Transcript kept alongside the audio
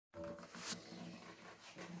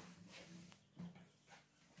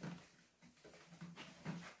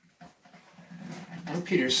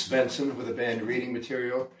Peter Svenson with the band Reading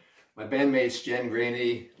Material. My bandmates Jen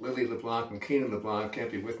Graney, Lily LeBlanc, and Keenan LeBlanc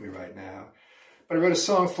can't be with me right now. But I wrote a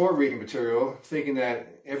song for Reading Material, thinking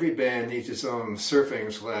that every band needs its own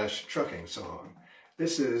surfing/trucking song.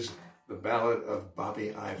 This is the Ballad of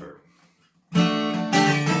Bobby Ivor.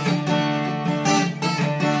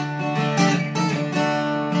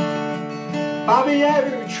 Bobby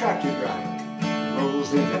Ivor, tractor driver,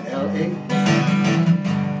 rolls into L.A.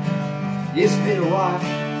 It's been a while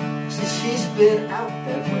since he's been out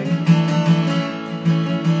that way.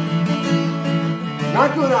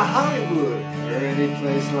 Not going to Hollywood or any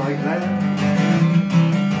place like that.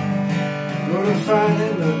 Gonna find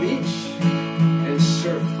him a beach and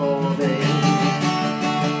surf all day.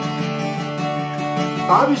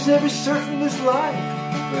 Bobby's never surfed in his life,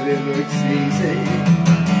 but it looks easy.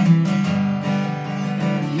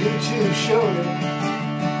 YouTube showed him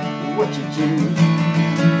what to do.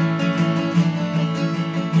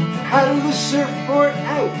 Paddle the surfboard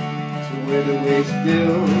out to where the waves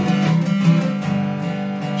build.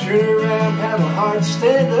 Turn around, paddle hard,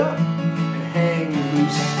 stand up, and hang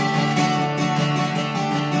loose.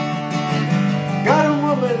 Got a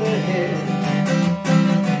woman ahead,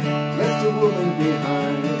 left a woman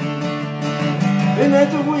behind. Been at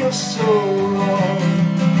the wheel so long,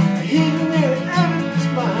 he's nearly out of his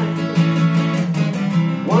mind.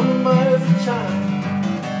 1 mile at a time,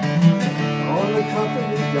 on the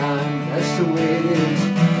company dime. That's the way it is.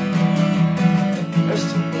 That's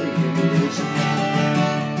the way it is.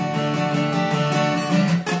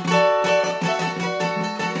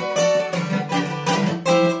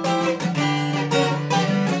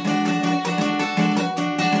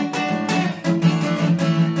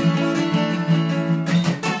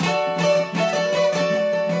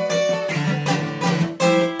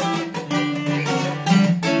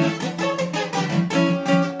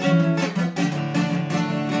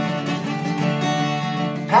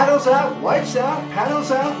 Paddles out, wipes out,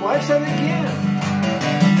 paddles out, wipes out again.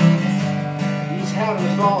 He's having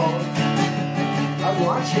a ball. I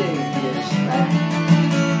watch him get smacked.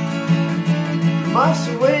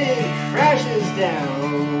 Monster wave crashes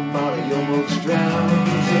down, Bobby almost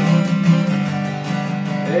drowns.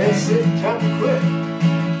 It's time to quit,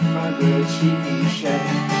 find a cheeky shack.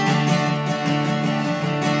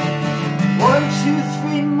 1, 2,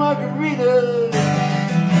 3 margaritas,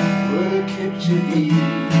 what a kick to eat.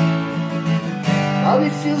 Bobby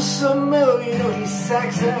feels so mellow, you know he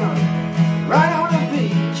sacks out right on the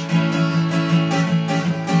beach.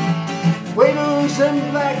 Huevos and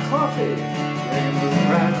black coffee rambling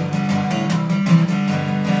around.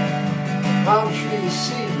 Palm trees,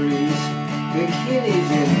 sea breeze, bikinis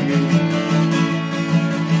in view.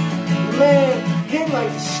 Man, he'd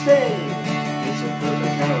like to stay, it's a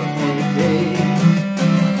perfect California day.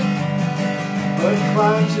 But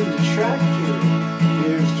climbs in the tractor,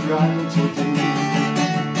 here's driving to do.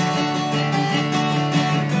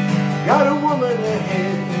 Got a woman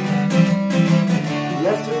ahead,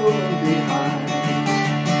 left a woman behind.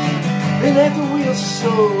 Been at the wheel so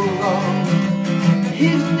long,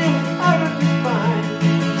 he's never